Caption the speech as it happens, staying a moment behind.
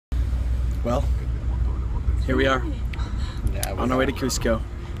Well, here we are, on our way to Cusco,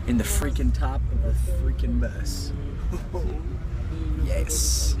 in the freaking top of the freaking bus.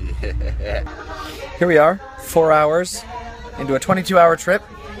 Yes. Yeah. Here we are, 4 hours into a 22-hour trip.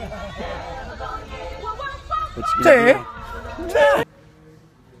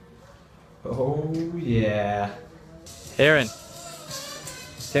 Oh yeah. Aaron,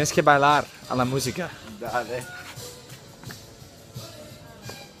 tienes que bailar a la música. Dale.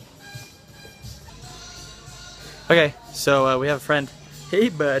 Okay, so we have a friend. Hey,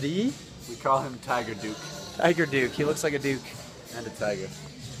 buddy. We call him Tiger Duke. Tiger Duke. He looks like a duke. And a tiger.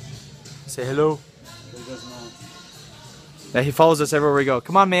 Say hello. He does not. Yeah, he follows us everywhere we go.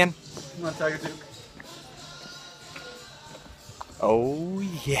 Come on, man. Come on, Tiger Duke. Oh,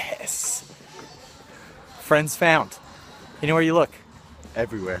 yes. Friends found. You know where you look?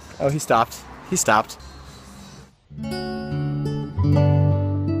 Everywhere. Oh, he stopped. He stopped.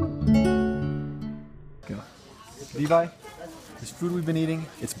 Go. Levi, This food we've been eating,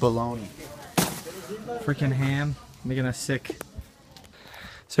 it's bologna. freaking ham, making us sick.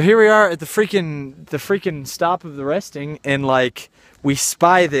 So here we are at the freaking stop of the resting, and like we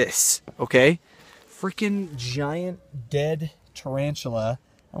spy this, okay? Freaking giant dead tarantula,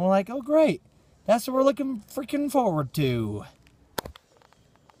 and we're like, oh great, that's what we're looking freaking forward to.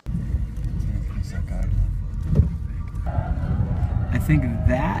 I think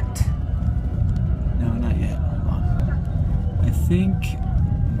that. No, not yet. Hold on. I think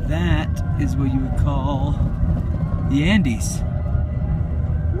that is what you would call the Andes.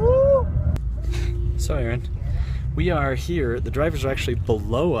 Woo! So, Aaron, we are here. The drivers are actually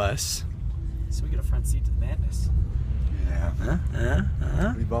below us, so we get a front seat to the madness.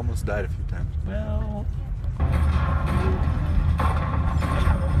 Yeah. We've almost died a few times. Well.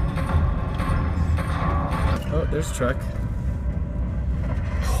 Oh, there's a truck.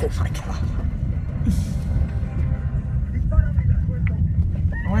 Oh my god.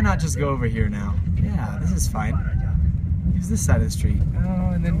 Why not just go over here now? Yeah, this is fine. Use this side of the street. Oh,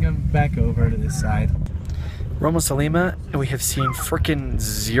 and then come back over to this side. We're almost to Lima, and we have seen frickin'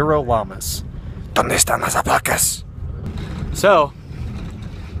 0 llamas. ¿Dónde están las alpacas? So,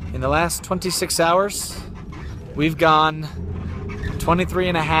 in the last 26 hours, we've gone 23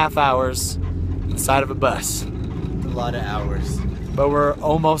 and a half hours inside of a bus. A lot of hours. But we're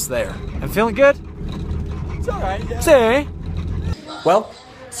almost there. I'm feeling good? It's alright, yeah. Say. Well,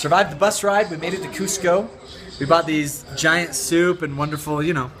 survived the bus ride. We made it to Cusco. We bought these giant soup and wonderful,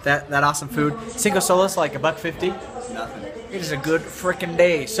 you know, that awesome food. Cinco soles, like $1.50. Nothing. It is a good frickin'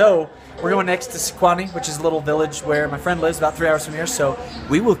 day. So, we're going next to Sequani, which is a little village where my friend lives, about 3 hours from here. So,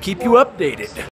 we will keep you updated.